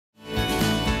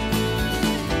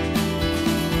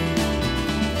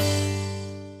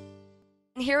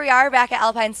Here we are back at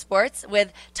Alpine Sports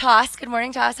with Toss. Good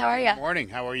morning, Toss. How are you? Good morning.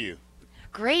 How are you?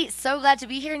 Great. So glad to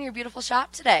be here in your beautiful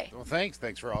shop today. Well, thanks.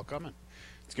 Thanks for all coming.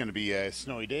 It's going to be a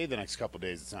snowy day the next couple of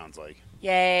days, it sounds like.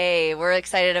 Yay. We're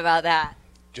excited about that.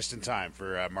 Just in time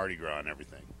for Mardi Gras and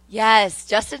everything. Yes.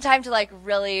 Just in time to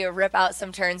really rip out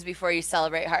some turns before you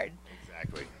celebrate hard.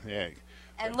 Exactly. Yeah.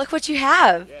 And look what you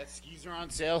have. Yeah, skis are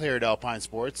on sale here at Alpine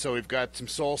Sports. So we've got some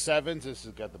Soul 7s. This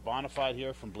has got the Bonafide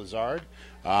here from Blizzard.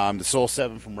 The Soul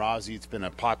 7 from Rossi. It's been a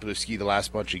popular ski the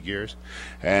last bunch of years.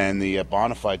 And the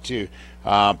Bonafide too.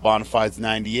 Bonafide's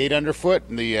 98 underfoot.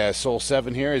 And the Soul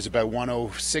 7 here is about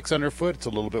 106 underfoot. It's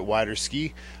a little bit wider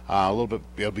ski.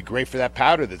 It'll be great for that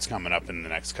powder that's coming up in the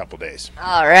next couple days.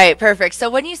 All right, perfect. So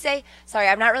when you say, sorry,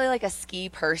 I'm not really like a ski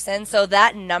person, so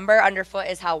that number underfoot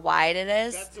is how wide it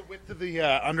is? That's the width of the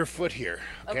underfoot here.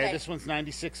 Okay, this one's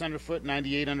 96 underfoot,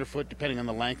 98 underfoot, depending on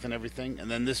the length and everything.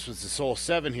 And then this was the Soul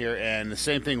 7 here, and the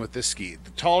same thing with this ski.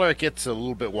 The taller it gets, a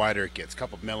little bit wider it gets, a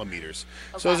couple of millimeters.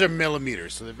 Okay. So those are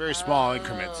millimeters, so they're very small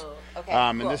increments. Okay, cool.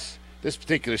 And this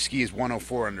particular ski is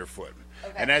 104 underfoot.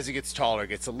 Okay. And as it gets taller, it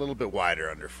gets a little bit wider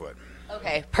underfoot.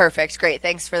 Okay, perfect. Great.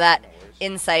 Thanks for that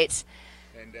insight.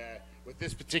 And with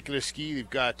this particular ski, you've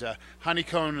got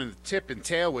honeycomb in the tip and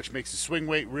tail, which makes the swing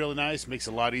weight really nice, makes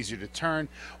it a lot easier to turn.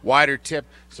 Wider tip,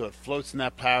 so it floats in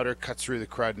that powder, cuts through the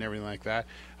crud and everything like that.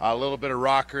 A little bit of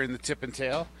rocker in the tip and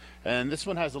tail. And this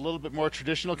one has a little bit more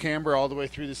traditional camber all the way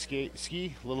through the ski,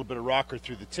 a little bit of rocker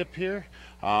through the tip here.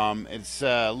 It's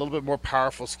a little bit more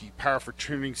powerful ski, powerful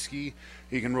turning ski.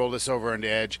 You can roll this over on the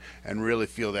edge and really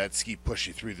feel that ski push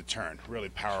you through the turn. Really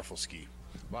powerful ski.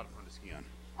 A lot of fun to ski on.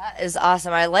 That is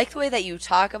awesome. I like the way that you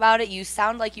talk about it. You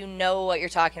sound like you know what you're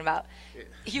talking about.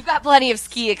 You've got plenty of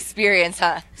ski experience,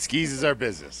 huh? Skis is our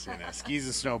business, skis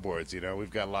and snowboards, we've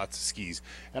got lots of skis.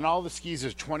 And all the skis are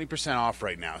 20% off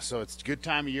right now, so it's a good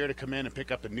time of year to come in and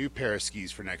pick up a new pair of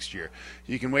skis for next year.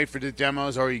 You can wait for the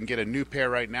demos, or you can get a new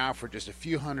pair right now for just a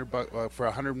few $100, for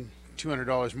 $100,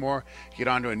 $200 more. Get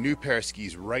onto a new pair of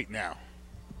skis right now.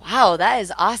 Wow, that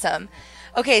is awesome.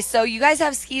 Okay, so you guys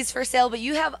have skis for sale, but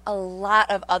you have a lot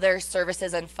of other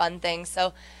services and fun things.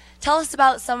 So tell us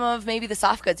about some of maybe the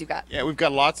soft goods you got. Yeah, we've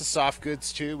got lots of soft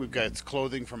goods too. We've got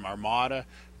clothing from Armada,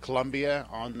 Columbia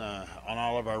on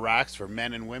all of our racks for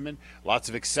men and women. Lots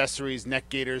of accessories, neck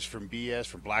gaiters from BS,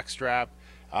 from Blackstrap,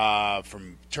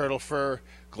 from Turtle Fur,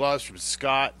 gloves from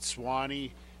Scott,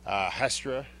 Swanee,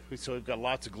 Hestra. So we've got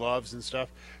lots of gloves and stuff.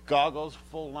 Goggles,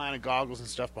 full line of goggles and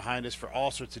stuff behind us for all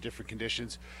sorts of different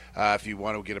conditions. If you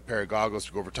want to get a pair of goggles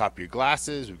to go over top of your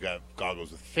glasses, we've got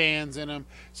goggles with fans in them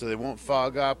so they won't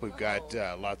fog up. We've got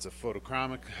lots of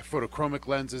photochromic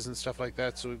lenses and stuff like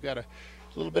that. So we've got a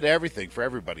little bit of everything for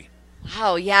everybody.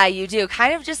 Wow, yeah, you do.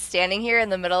 Kind of just standing here in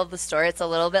the middle of the store, it's a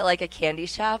little bit like a candy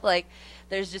shop.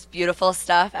 There's just beautiful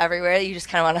stuff everywhere. You just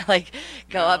kind of want to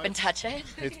go up and touch it.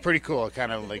 It's pretty cool.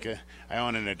 Kind of like I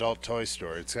own an adult toy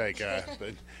store. It's like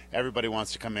but everybody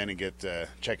wants to come in and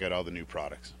check out all the new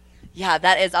products. Yeah,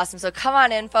 that is awesome. So come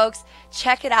on in, folks.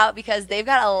 Check it out because they've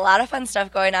got a lot of fun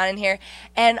stuff going on in here.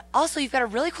 And also, you've got a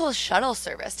really cool shuttle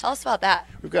service. Tell us about that.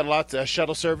 We've got lots of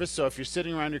shuttle service. So if you're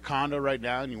sitting around your condo right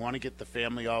now and you want to get the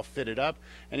family all fitted up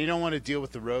and you don't want to deal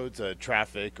with the roads,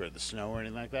 traffic, or the snow or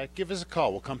anything like that, give us a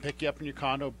call. We'll come pick you up in your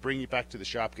condo, bring you back to the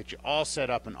shop, get you all set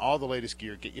up in all the latest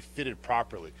gear, get you fitted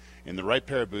properly in the right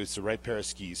pair of boots, the right pair of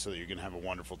skis so that you're going to have a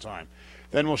wonderful time.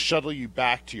 Then we'll shuttle you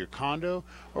back to your condo,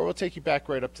 or we'll take you back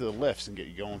right up to the lifts and get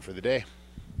you going for the day.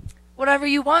 Whatever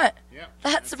you want. Yeah.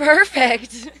 That's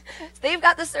perfect. They've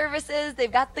got the services,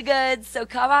 they've got the goods, so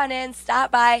come on in,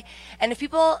 stop by. And if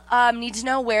people need to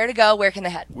know where to go, where can they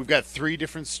head? We've got 3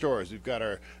 different stores. We've got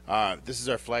this is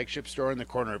our flagship store in the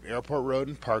corner of Airport Road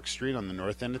and Park Street on the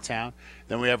north end of town.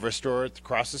 Then we have our store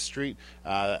across the street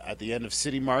at the end of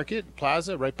City Market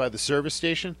Plaza, right by the service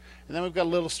station. And then we've got a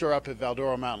little store up at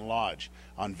Valdoro Mountain Lodge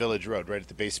on Village Road, right at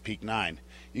the base of Peak 9.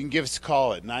 You can give us a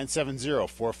call at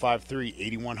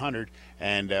 970-453-8100,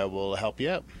 and we'll help you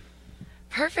out.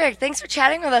 Perfect. Thanks for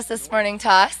chatting with us this morning,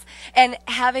 Toss, and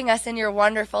having us in your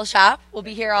wonderful shop. We'll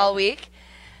be here all week.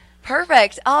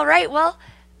 Perfect. All right. Well,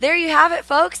 there you have it,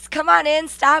 folks. Come on in,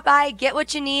 stop by, get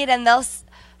what you need, and they'll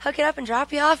hook it up and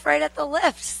drop you off right at the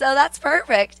lift. So that's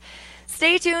perfect.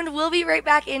 Stay tuned. We'll be right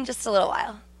back in just a little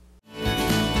while.